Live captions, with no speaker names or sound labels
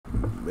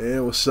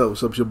Man, what's up?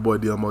 What's up? It's your boy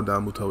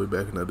Domuto. We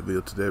back in another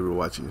video. Today we're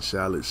watching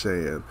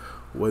Saiyan.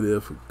 What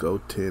if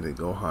Goten and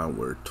Gohan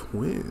were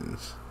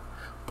twins?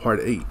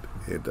 Part 8.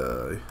 And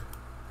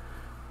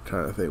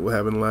trying to think what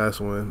happened in the last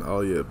one.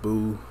 Oh yeah,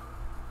 Boo,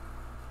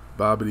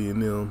 Bobbity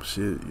and them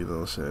shit, you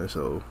know what I'm saying?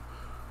 So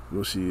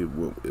we'll see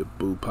if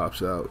Boo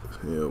pops out,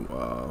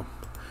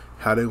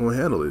 how they gonna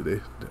handle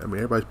it. I mean,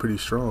 everybody's pretty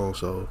strong,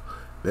 so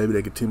maybe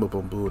they could team up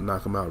on Boo and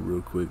knock him out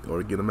real quick,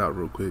 or get him out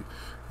real quick.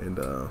 And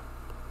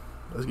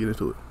let's get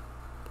into it.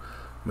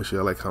 Make sure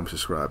y'all like, comment,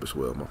 subscribe as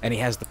well. And he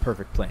has the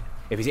perfect plan.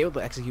 If he's able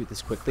to execute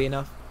this quickly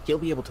enough, he'll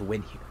be able to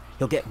win here.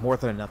 He'll get more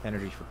than enough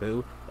energy for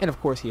Boo, and of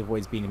course he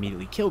avoids being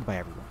immediately killed by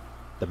everyone.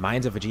 The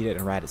minds of Vegeta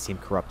and Raditz seem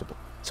corruptible.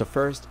 So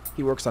first,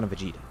 he works on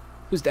Vegeta,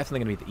 who's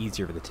definitely going to be the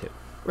easier of the two.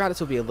 Raditz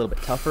will be a little bit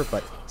tougher,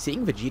 but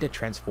seeing Vegeta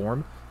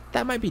transform,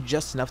 that might be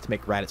just enough to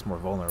make Raditz more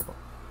vulnerable.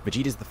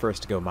 Vegeta's the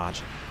first to go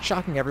Majin,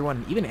 shocking everyone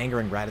and even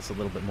angering Raditz a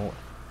little bit more,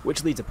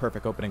 which leads a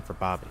perfect opening for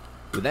Bobbity,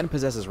 who then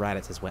possesses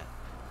Raditz as well.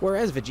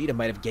 Whereas Vegeta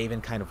might have gave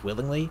in kind of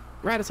willingly,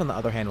 Raditz on the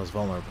other hand was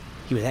vulnerable.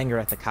 He was angry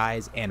at the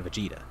Kais and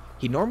Vegeta.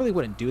 He normally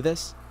wouldn't do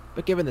this,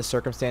 but given the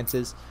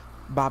circumstances,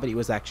 Bobbity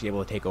was actually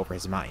able to take over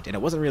his mind, and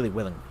it wasn't really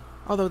willingly.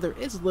 Although there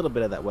is a little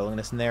bit of that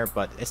willingness in there,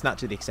 but it's not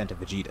to the extent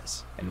of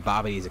Vegeta's, and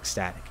Bobbity is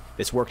ecstatic.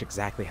 This worked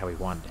exactly how he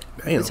wanted it.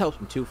 Damn. This helps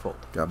him twofold.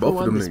 Got For both of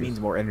one, them this niggas. means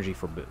more energy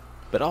for Boo,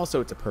 but also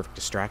it's a perfect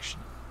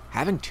distraction.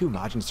 Having two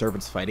Majin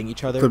servants fighting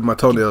each other Clip my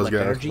can toenails, collect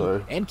guys, energy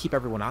sorry. and keep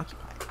everyone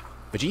occupied.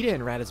 Vegeta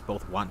and Raditz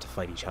both want to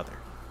fight each other.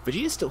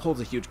 Vegeta still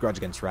holds a huge grudge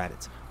against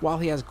Raditz. While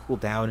he has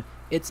cooled down,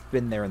 it's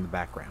been there in the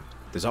background.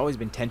 There's always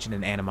been tension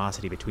and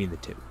animosity between the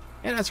two.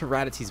 And as for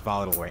Raditz, he's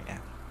volatile right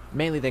now,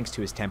 mainly thanks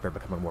to his temper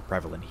becoming more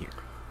prevalent here.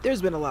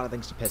 There's been a lot of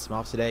things to piss him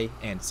off today,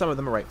 and some of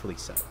them are rightfully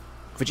so.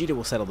 Vegeta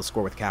will settle the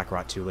score with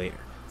Kakarot 2 later.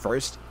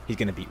 First, he's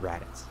going to beat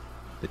Raditz.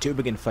 The two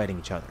begin fighting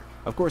each other.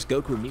 Of course,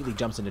 Goku immediately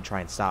jumps in to try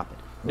and stop it,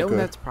 knowing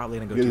that's probably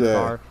going to go too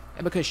far,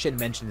 and because Shin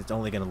mentioned it's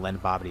only going to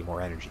lend Bobbity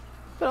more energy.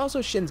 But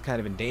also Shin's kind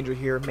of in danger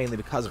here, mainly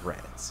because of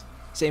Raditz.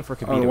 Same for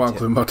Kibito I don't want to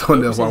clip my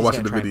toenails while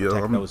watching the video.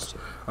 I'm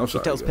sorry. He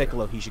tells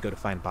Piccolo he should go to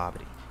find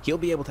Bobbity. He'll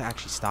be able to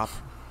actually stop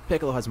him.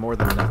 Piccolo has more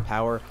than enough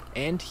power,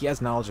 and he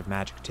has knowledge of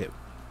magic too.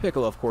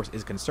 Piccolo, of course,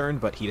 is concerned,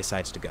 but he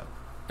decides to go.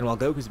 And while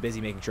Goku's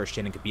busy making sure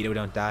Shin and Kibito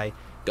don't die,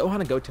 Gohan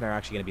and Goten are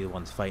actually going to be the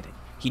ones fighting.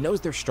 He knows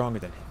they're stronger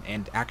than him,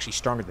 and actually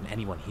stronger than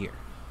anyone here.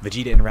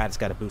 Vegeta and Raditz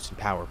got a boost in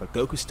power, but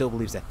Goku still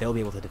believes that they'll be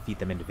able to defeat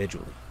them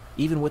individually.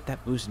 Even with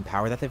that boost in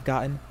power that they've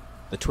gotten,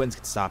 the twins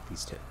can stop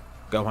these two.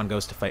 Gohan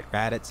goes to fight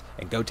Raditz,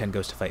 and Goten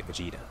goes to fight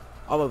Vegeta.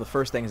 Although the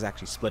first thing is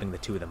actually splitting the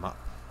two of them up,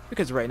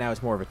 because right now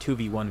it's more of a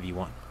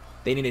 2v1v1.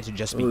 They need it to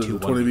just be 2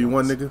 20v1,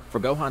 1v1s. nigga. For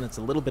Gohan, it's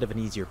a little bit of an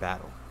easier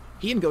battle.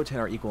 He and Goten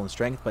are equal in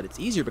strength, but it's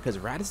easier because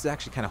Raditz is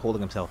actually kind of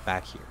holding himself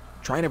back here,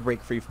 trying to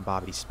break free from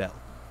Bobbity's spell.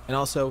 And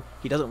also,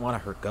 he doesn't want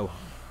to hurt Gohan.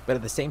 But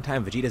at the same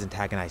time, Vegeta's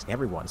antagonizing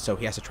everyone, so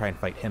he has to try and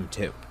fight him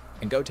too.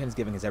 And Goten's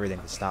giving his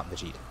everything to stop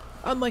Vegeta.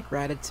 Unlike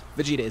Raditz,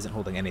 Vegeta isn't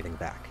holding anything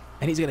back,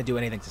 and he's going to do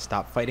anything to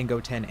stop fighting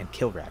Goten and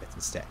kill Raditz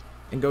instead.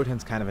 And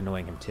Goten's kind of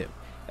annoying him too,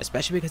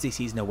 especially because he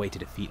sees no way to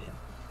defeat him,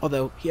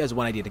 although he has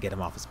one idea to get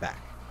him off his back.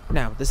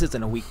 Now, this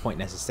isn't a weak point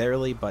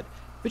necessarily, but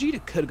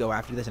Vegeta could go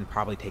after this and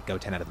probably take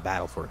Goten out of the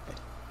battle for a bit.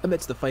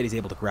 Amidst the fight, he's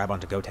able to grab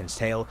onto Goten's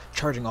tail,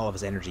 charging all of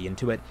his energy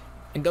into it,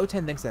 and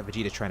Goten thinks that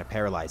Vegeta's trying to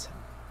paralyze him,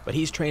 but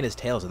he's trained his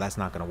tail, so that's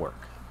not going to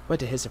work. But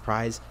to his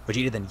surprise,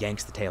 Vegeta then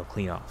yanks the tail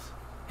clean off.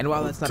 And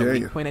while that's not a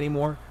weak point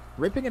anymore,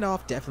 ripping it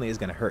off definitely is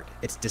going to hurt.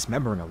 It's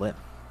dismembering a limb.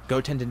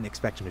 Goten didn't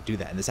expect him to do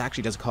that, and this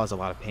actually does cause a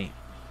lot of pain.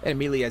 And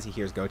immediately as he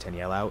hears Goten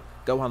yell out,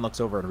 Gohan looks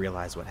over and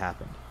realizes what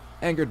happened.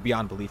 Angered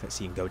beyond belief at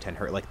seeing Goten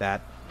hurt like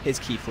that, his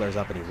ki flares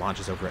up and he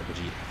launches over at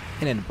Vegeta.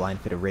 And in a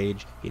blind fit of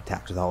rage, he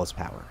attacks with all his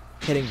power,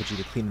 hitting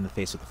Vegeta clean in the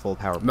face with a full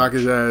power punch, Knock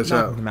his ass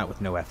out. knocking him out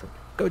with no effort.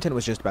 Goten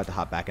was just about to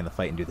hop back in the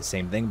fight and do the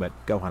same thing, but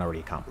Gohan already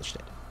accomplished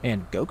it.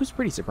 And Goku's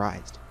pretty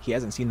surprised. He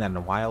hasn't seen that in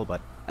a while,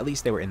 but at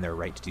least they were in their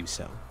right to do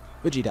so.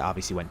 Vegeta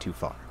obviously went too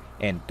far,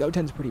 and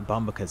Goten's pretty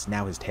bummed because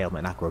now his tail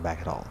might not grow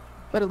back at all.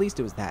 But at least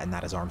it was that and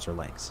not his arms or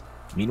legs.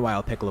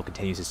 Meanwhile, Piccolo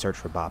continues his search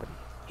for Bobbity.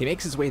 He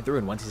makes his way through,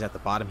 and once he's at the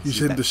bottom, he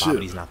sees that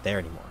Bobbity's not there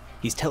anymore.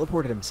 He's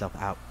teleported himself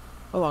out,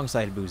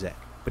 alongside Boo's egg,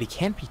 but he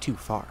can't be too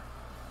far.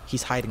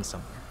 He's hiding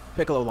somewhere.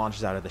 Piccolo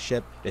launches out of the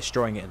ship,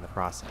 destroying it in the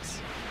process.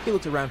 He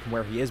looks around from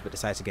where he is, but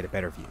decides to get a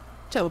better view,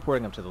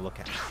 teleporting up to the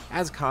lookout.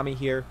 As Kami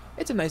here,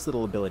 it's a nice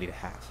little ability to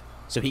have.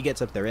 So he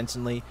gets up there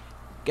instantly,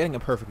 getting a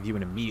perfect view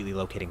and immediately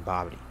locating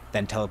Bobbity,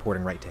 then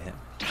teleporting right to him.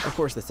 Of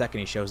course, the second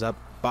he shows up,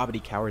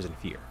 Bobbity cowers in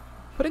fear,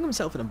 putting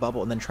himself in a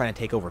bubble and then trying to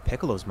take over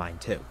Piccolo's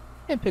mind too.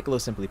 And Piccolo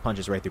simply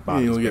punches right through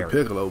Bobbity's barrier.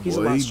 Piccolo, He's a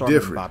boy. lot He's stronger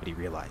different. than Bobbity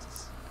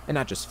realizes. And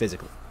not just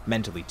physically,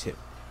 mentally too.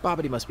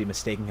 Bobbity must be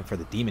mistaking him for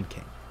the Demon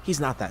King. He's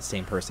not that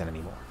same person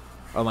anymore.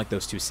 Unlike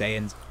those two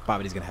Saiyans,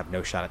 Bobbity's gonna have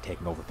no shot at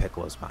taking over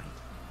Piccolo's mind.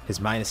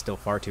 His mind is still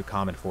far too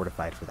calm and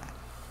fortified for that.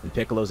 And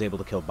Piccolo's able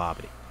to kill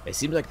Bobbity. It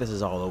seems like this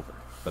is all over.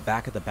 But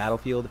back at the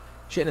battlefield,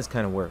 Shin is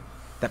kind of worried.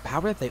 That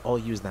power that they all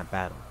used in that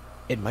battle,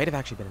 it might have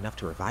actually been enough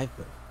to revive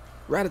Boo.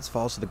 Raditz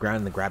falls to the ground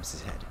and then grabs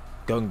his head,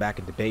 going back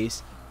into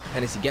base,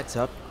 and as he gets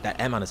up, that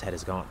M on his head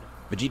is gone.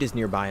 Vegeta's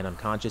nearby and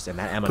unconscious, and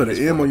that M Put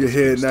an M on your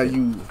head, now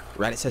you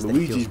Raditz says that he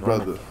Luigi's feels normal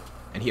brother. again,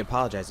 and he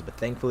apologizes, but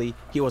thankfully,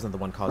 he wasn't the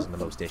one causing the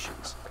most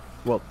issues.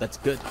 Well, that's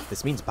good.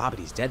 This means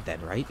Babidi's dead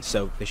then, right?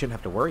 So they shouldn't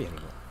have to worry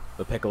anymore.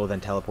 But Piccolo then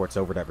teleports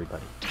over to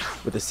everybody,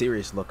 with a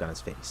serious look on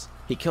his face.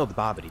 He killed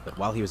Babidi, but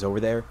while he was over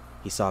there,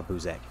 he saw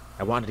Boo's egg.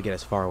 I wanted to get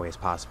as far away as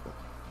possible.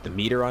 The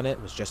meter on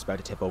it was just about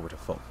to tip over to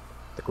full.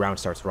 The ground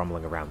starts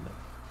rumbling around them.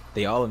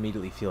 They all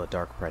immediately feel a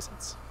dark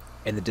presence.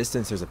 In the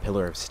distance, there's a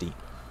pillar of steam,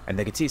 and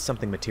they can see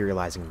something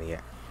materializing in the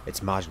air. It's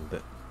Majin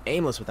Buu,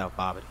 aimless without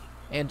Babidi,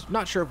 and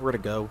not sure of where to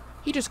go,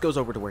 he just goes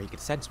over to where he could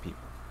sense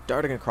people,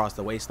 darting across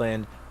the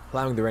wasteland,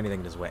 plowing through anything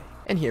in his way,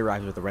 and he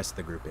arrives where the rest of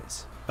the group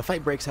is. A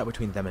fight breaks out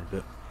between them and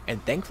Buu,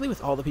 and thankfully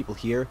with all the people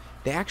here,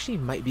 they actually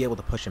might be able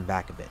to push him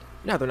back a bit.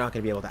 Now they're not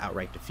going to be able to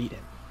outright defeat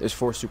him. There's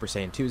 4 Super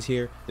Saiyan 2s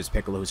here, there's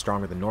Piccolo who's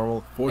stronger than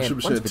normal, 4 and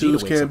Super once Saiyan Vegeta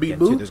 2s wakes can't up beat again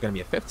too, Buu? there's going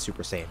to be a 5th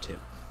Super Saiyan 2.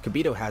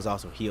 Kibito has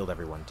also healed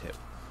everyone too.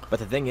 But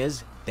the thing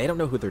is, they don't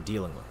know who they're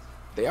dealing with.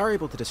 They are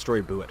able to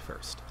destroy Buu at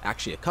first,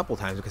 actually a couple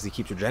times because he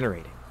keeps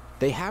regenerating.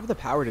 They have the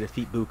power to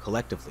defeat Buu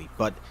collectively,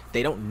 but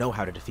they don't know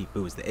how to defeat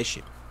Buu is the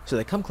issue. So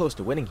they come close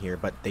to winning here,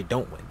 but they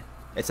don't win.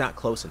 It's not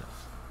close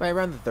enough. By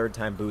around the 3rd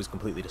time Buu is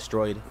completely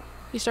destroyed,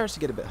 he starts to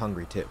get a bit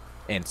hungry too.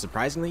 And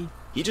surprisingly,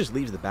 he just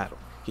leaves the battle.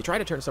 He tried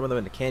to turn some of them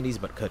into candies,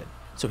 but couldn't.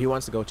 So he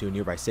wants to go to a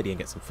nearby city and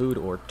get some food,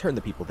 or turn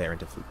the people there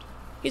into food.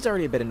 He's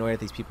already a bit annoyed at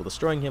these people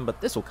destroying him, but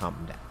this will calm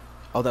him down.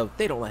 Although,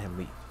 they don't let him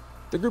leave.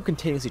 The group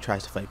continuously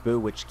tries to fight Buu,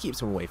 which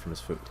keeps him away from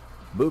his food.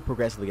 Buu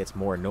progressively gets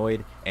more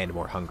annoyed and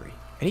more hungry,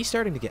 and he's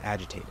starting to get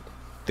agitated.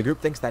 The group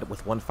thinks that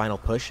with one final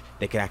push,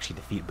 they could actually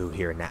defeat Buu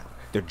here and now.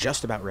 They're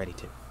just about ready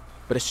to.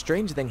 But a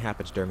strange thing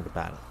happens during the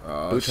battle.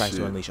 Buu tries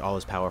to unleash all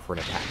his power for an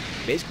attack,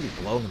 basically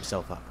blowing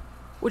himself up,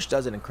 which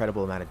does an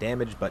incredible amount of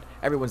damage, but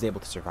everyone's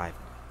able to survive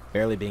it,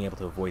 barely being able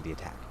to avoid the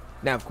attack.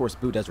 Now, of course,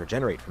 Buu does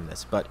regenerate from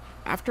this, but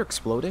after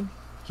exploding,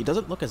 he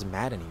doesn't look as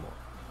mad anymore.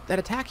 That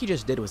attack he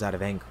just did was out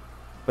of anger,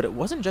 but it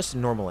wasn't just a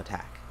normal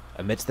attack.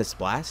 Amidst this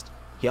blast,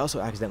 he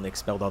also accidentally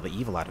expelled all the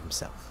evil out of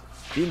himself.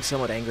 Being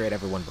somewhat angry at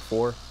everyone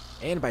before,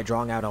 and by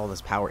drawing out all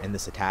his power in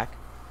this attack,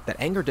 that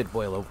anger did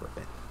boil over a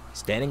bit.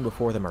 Standing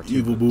before them are 2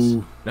 Evil Boos.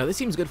 Buu. Now this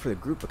seems good for the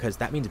group because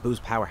that means Boo's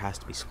power has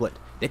to be split.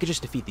 They could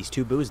just defeat these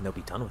 2 Boos and they'll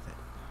be done with it.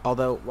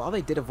 Although, while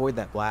they did avoid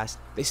that blast,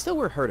 they still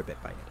were hurt a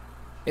bit by it.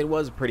 It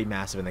was pretty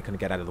massive and they couldn't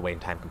get out of the way in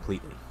time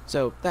completely.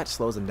 So that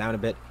slows them down a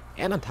bit,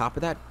 and on top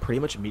of that, pretty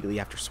much immediately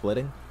after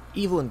splitting,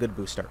 Evil and Good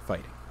Buu start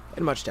fighting.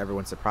 And much to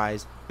everyone's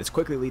surprise, this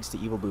quickly leads to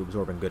Evil Buu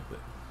absorbing Good Buu,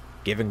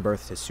 giving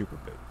birth to Super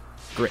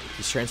Buu. Great,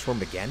 he's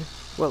transformed again?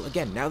 Well,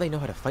 again, now they know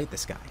how to fight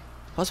this guy.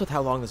 Plus with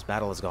how long this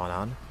battle has gone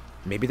on,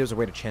 maybe there's a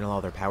way to channel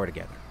all their power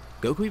together.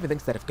 Goku even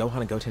thinks that if Gohan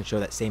and Goten show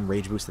that same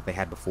rage boost that they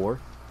had before,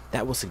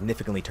 that will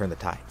significantly turn the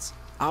tides.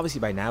 Obviously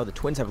by now, the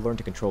twins have learned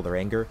to control their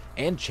anger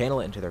and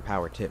channel it into their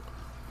power too.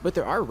 But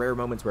there are rare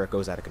moments where it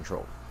goes out of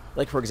control.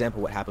 Like for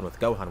example what happened with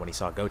Gohan when he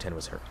saw Goten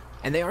was hurt.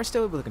 And they are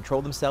still able to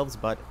control themselves,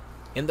 but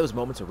in those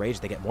moments of rage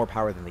they get more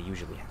power than they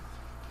usually have.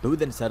 Buu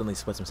then suddenly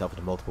splits himself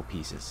into multiple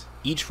pieces,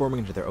 each forming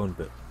into their own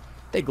Buu.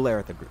 They glare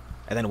at the group,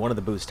 and then one of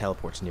the Boos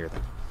teleports near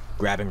them,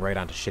 grabbing right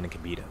onto Shin and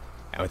Kibito.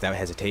 And without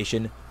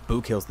hesitation,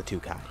 Buu kills the 2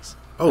 Kais.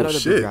 Oh, Another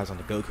shit. Buu grabs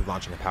onto Goku,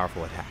 launching a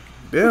powerful attack.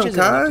 Damn, which isn't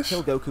enough to Kais.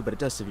 kill Goku, but it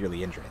does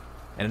severely injure him.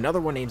 And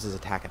another one aims his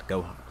attack at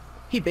Gohan.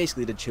 He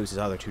basically did choose his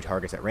other 2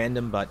 targets at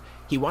random, but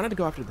he wanted to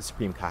go after the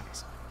Supreme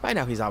Kais. By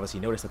now he's obviously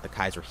noticed that the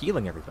Kais were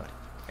healing everybody,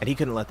 and he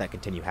couldn't let that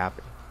continue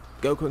happening.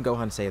 Goku and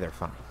Gohan say they're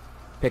fine.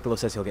 Piccolo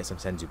says he'll get some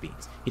Senzu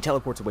beans. He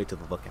teleports away to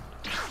the lookout,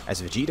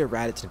 as Vegeta,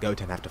 Raditz, and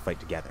Goten have to fight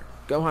together.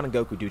 Gohan and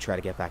Goku do try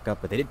to get back up,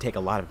 but they did take a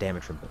lot of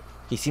damage from Buu.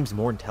 He seems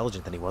more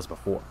intelligent than he was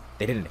before.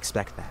 They didn't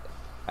expect that.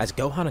 As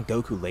Gohan and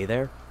Goku lay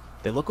there,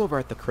 they look over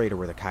at the crater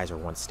where the Kais were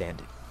once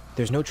standing.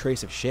 There's no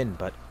trace of Shin,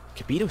 but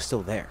Kibito's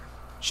still there.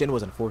 Shin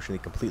was unfortunately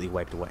completely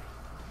wiped away.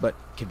 But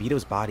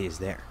Kibito's body is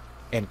there.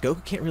 And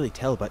Goku can't really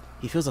tell, but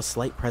he feels a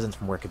slight presence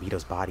from where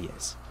Kibito's body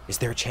is. Is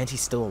there a chance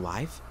he's still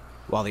alive?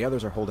 While the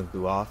others are holding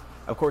Buu off,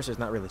 of course there's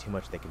not really too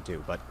much they can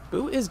do, but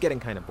Buu is getting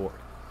kind of bored.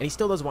 And he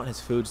still does want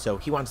his food, so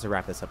he wants to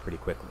wrap this up pretty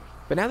quickly.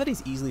 But now that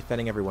he's easily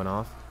fending everyone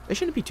off, it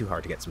shouldn't be too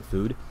hard to get some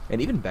food.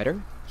 And even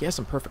better, he has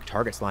some perfect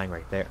targets lying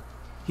right there.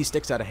 He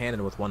sticks out a hand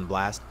and with one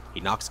blast, he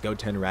knocks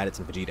Goten, Raditz,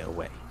 and Vegeta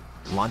away,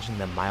 launching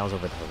them miles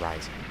over the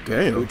horizon.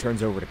 Damn. Buu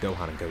turns over to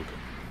Gohan and Goku,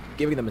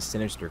 giving them a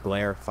sinister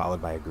glare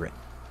followed by a grin.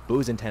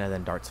 Buu's antenna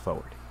then darts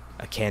forward,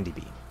 a candy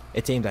beam.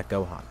 It's aimed at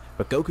Gohan,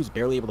 but Goku's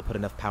barely able to put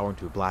enough power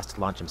into a blast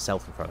to launch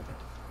himself in front of it,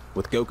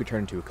 with Goku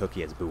turned into a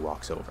cookie as Buu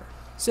walks over,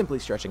 simply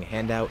stretching a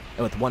hand out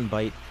and with one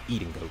bite,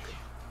 eating Goku.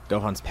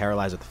 Gohan's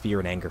paralyzed with fear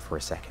and anger for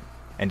a second,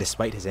 and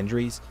despite his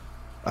injuries,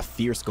 a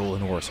fierce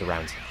golden aura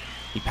surrounds him.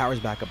 He powers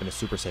back up into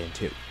Super Saiyan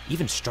 2,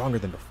 even stronger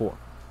than before,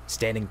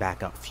 standing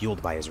back up,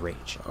 fueled by his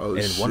rage. Oh, and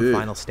in shit. one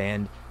final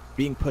stand,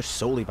 being pushed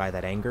solely by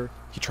that anger,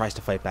 he tries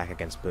to fight back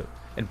against Buu,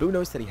 and Buu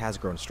knows that he has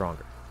grown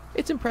stronger.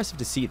 It's impressive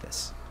to see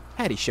this.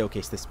 Had he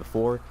showcased this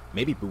before,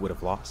 maybe Buu would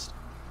have lost.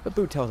 But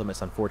Buu tells him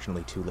it's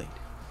unfortunately too late,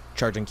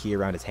 charging ki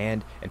around his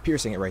hand and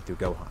piercing it right through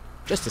Gohan,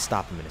 just to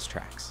stop him in his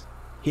tracks.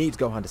 He needs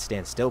Gohan to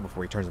stand still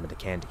before he turns him into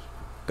candy.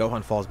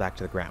 Gohan falls back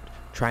to the ground,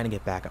 trying to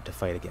get back up to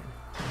fight again.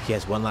 He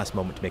has one last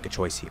moment to make a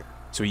choice here,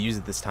 so he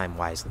uses this time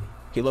wisely.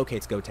 He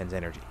locates Goten's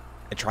energy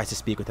and tries to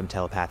speak with him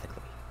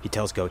telepathically. He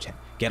tells Goten,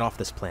 get off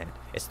this planet,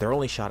 it's their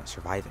only shot at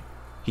surviving.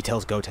 He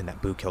tells Goten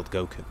that Buu killed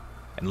Goku,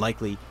 and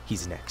likely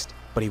he's next,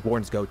 but he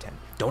warns Goten,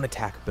 don't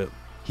attack Buu.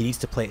 He needs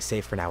to play it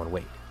safe for now and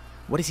wait.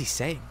 What is he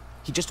saying?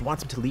 He just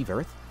wants him to leave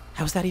Earth?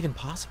 How is that even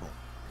possible?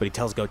 But he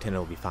tells Goten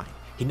it'll be fine.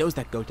 He knows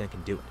that Goten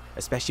can do it,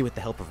 especially with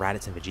the help of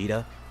Raditz and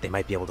Vegeta, they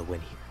might be able to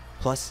win here.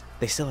 Plus,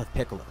 they still have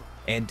Piccolo,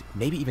 and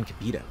maybe even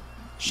Kibito.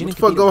 Shin What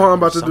the fuck Gohan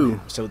about to do?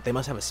 So they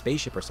must have a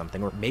spaceship or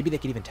something, or maybe they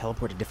could even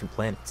teleport to different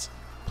planets.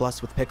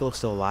 Plus, with Piccolo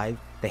still alive,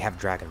 they have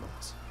Dragon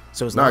Balls.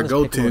 So as long as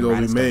Goten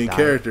gonna be main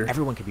character.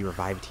 Everyone can be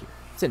revived here,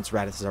 since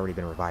Raditz has already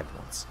been revived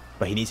once.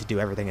 But he needs to do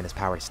everything in his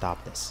power to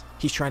stop this.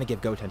 He's trying to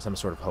give Goten some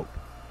sort of hope,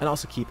 and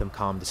also keep him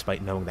calm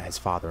despite knowing that his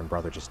father and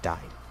brother just died.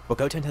 But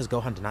Goten tells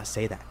Gohan to not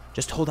say that,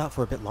 just hold out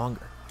for a bit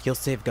longer. He'll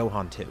save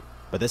Gohan too.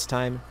 But this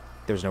time,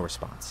 there's no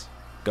response.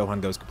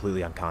 Gohan goes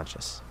completely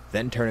unconscious,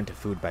 then turned into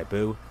food by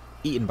Buu,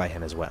 eaten by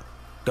him as well.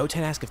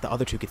 Goten asks if the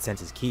other two could sense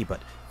his ki,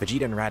 but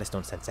Vegeta and Raditz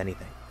don't sense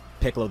anything.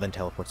 Piccolo then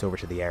teleports over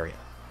to the area,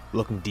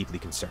 looking deeply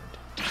concerned.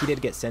 He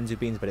did get Senzu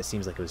beans, but it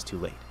seems like it was too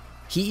late.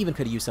 He even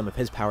could have used some of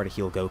his power to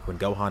heal Goku and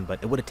Gohan,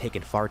 but it would have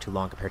taken far too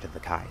long compared to the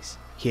Kais.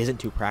 He isn't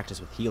too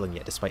practiced with healing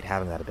yet, despite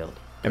having that ability.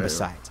 And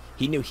besides,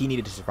 he knew he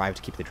needed to survive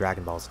to keep the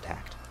Dragon Balls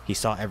intact. He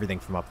saw everything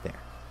from up there.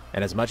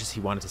 And as much as he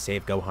wanted to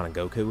save Gohan and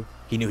Goku,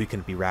 he knew he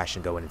couldn't be rash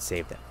and go in and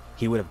save them.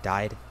 He would have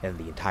died, and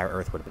the entire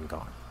Earth would have been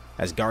gone.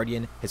 As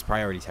Guardian, his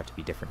priorities have to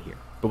be different here.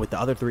 But with the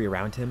other three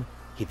around him,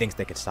 he thinks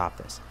they could stop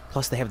this.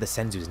 Plus, they have the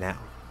Senzus now.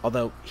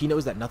 Although, he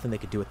knows that nothing they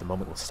could do at the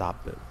moment will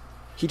stop Buu.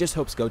 He just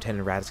hopes Goten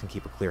and Raditz can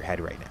keep a clear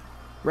head right now.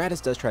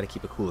 Raditz does try to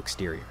keep a cool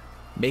exterior,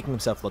 making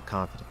himself look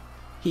confident.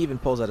 He even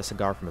pulls out a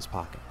cigar from his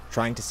pocket,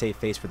 trying to save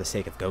face for the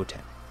sake of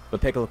Goten.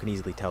 But Piccolo can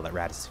easily tell that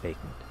Raditz is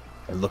faking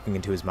it. And looking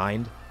into his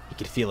mind, he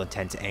could feel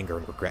intense anger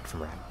and regret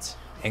from Raditz.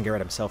 Anger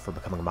at himself for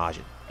becoming a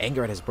Majin,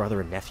 anger at his brother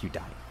and nephew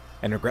dying,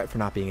 and regret for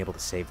not being able to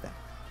save them.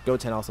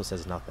 Goten also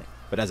says nothing,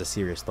 but has a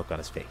serious look on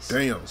his face.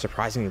 Damn.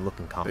 Surprisingly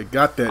looking calm. They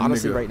got that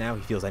Honestly, nigga. right now,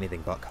 he feels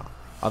anything but calm.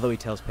 Although he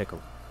tells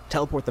Piccolo,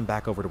 teleport them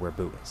back over to where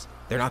Buu is.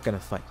 They're not gonna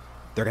fight.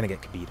 They're gonna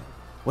get Kibito.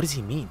 What does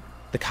he mean?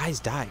 The Kais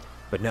died.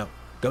 But no,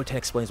 Goten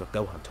explains what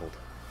Gohan told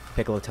him.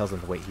 Piccolo tells him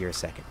to wait here a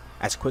second.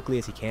 As quickly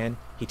as he can,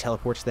 he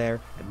teleports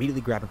there,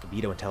 immediately grabbing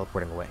Kibito and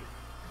teleporting away.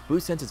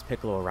 Buu senses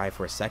Piccolo arrive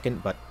for a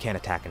second, but can't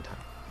attack in time.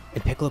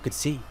 And Piccolo could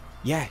see,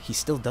 yeah, he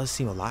still does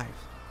seem alive.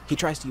 He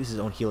tries to use his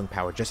own healing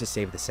power just to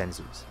save the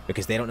Senzus,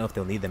 because they don't know if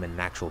they'll need them in an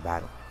actual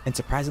battle. And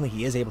surprisingly,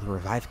 he is able to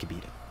revive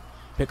Kibito.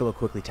 Piccolo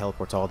quickly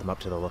teleports all of them up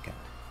to the lookout.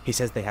 He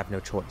says they have no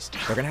choice.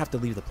 They're gonna have to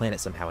leave the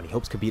planet somehow, and he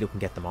hopes Kibito can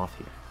get them off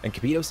here. And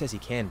Kibito says he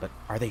can, but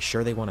are they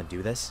sure they want to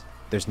do this?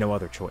 There's no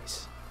other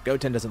choice.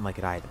 Goten doesn't like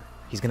it either.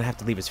 He's gonna have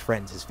to leave his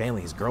friends, his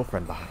family, his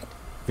girlfriend behind.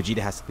 Vegeta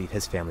has to leave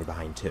his family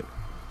behind too.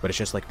 But it's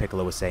just like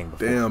Piccolo was saying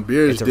before. Damn,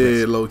 Beer's it's a dead,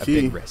 risk, low a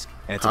key. big risk,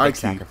 and it's a big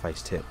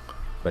sacrifice too.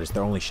 But it's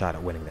their only shot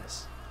at winning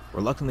this.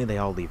 Reluctantly, they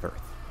all leave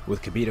Earth,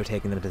 with Kibito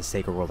taking them to the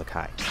sacred world of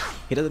Kai.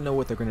 He doesn't know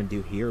what they're gonna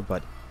do here,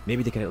 but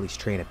maybe they can at least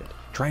train a bit,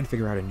 try and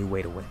figure out a new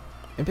way to win.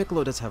 And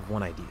Piccolo does have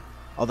one idea,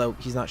 although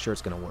he's not sure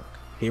it's gonna work.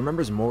 He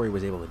remembers Mori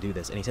was able to do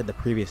this, and he said the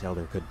previous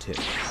Elder could too.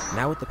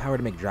 Now with the power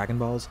to make Dragon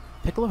Balls,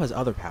 Piccolo has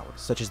other powers,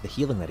 such as the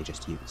healing that he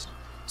just used.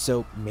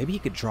 So maybe he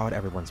could draw out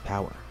everyone's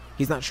power.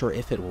 He's not sure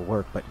if it will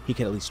work, but he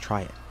could at least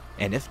try it.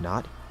 And if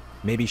not,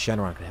 maybe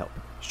Shenron could help.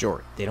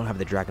 Sure, they don't have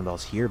the Dragon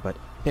Balls here, but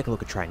Piccolo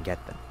could try and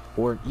get them.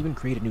 Or even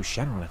create a new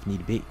Shenron if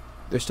need be.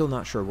 They're still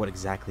not sure what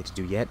exactly to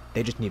do yet,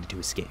 they just needed to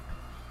escape.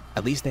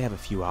 At least they have a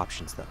few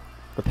options though.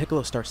 But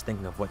Piccolo starts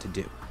thinking of what to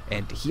do,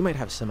 and he might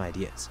have some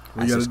ideas.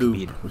 What you gotta do?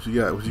 What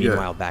you got?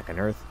 Meanwhile, back on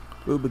Earth,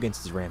 Buu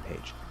begins his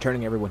rampage,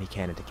 turning everyone he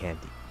can into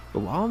candy. But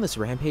while on this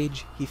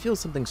rampage, he feels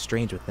something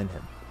strange within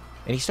him,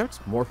 and he starts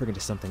morphing into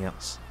something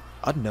else.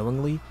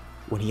 Unknowingly,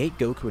 when he ate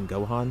Goku and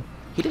Gohan,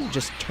 he didn't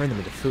just turn them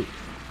into food.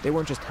 They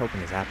weren't just helping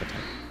his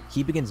appetite.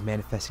 He begins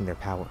manifesting their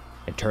power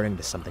and turning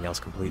into something else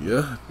completely.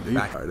 Yeah,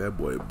 alright, that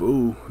boy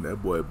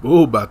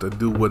Buu about to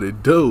do what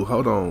it do.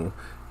 Hold on.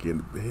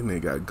 They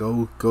got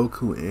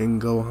Goku and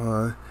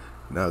Gohan.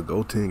 Now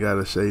Goten got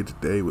a shade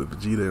today with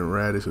Vegeta and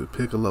Raditz with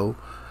Piccolo.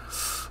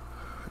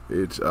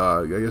 It's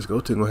I guess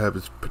Goten gonna have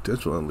his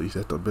potential unleashed.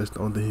 That's the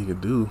only thing he can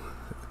do.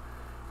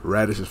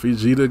 Raditz and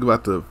Vegeta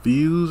about to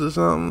fuse or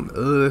something.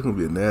 That's gonna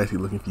be a nasty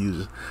looking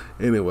fusion.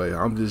 Anyway,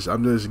 I'm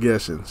just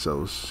guessing.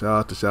 So shout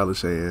out to Charlotte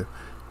Saiyan.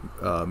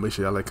 Make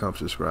sure y'all like, comment,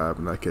 subscribe,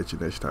 and I'll catch you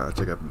next time.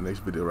 Check out the next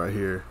video right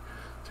here.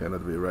 Check out the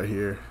video right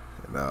here.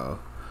 And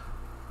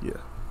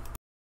yeah.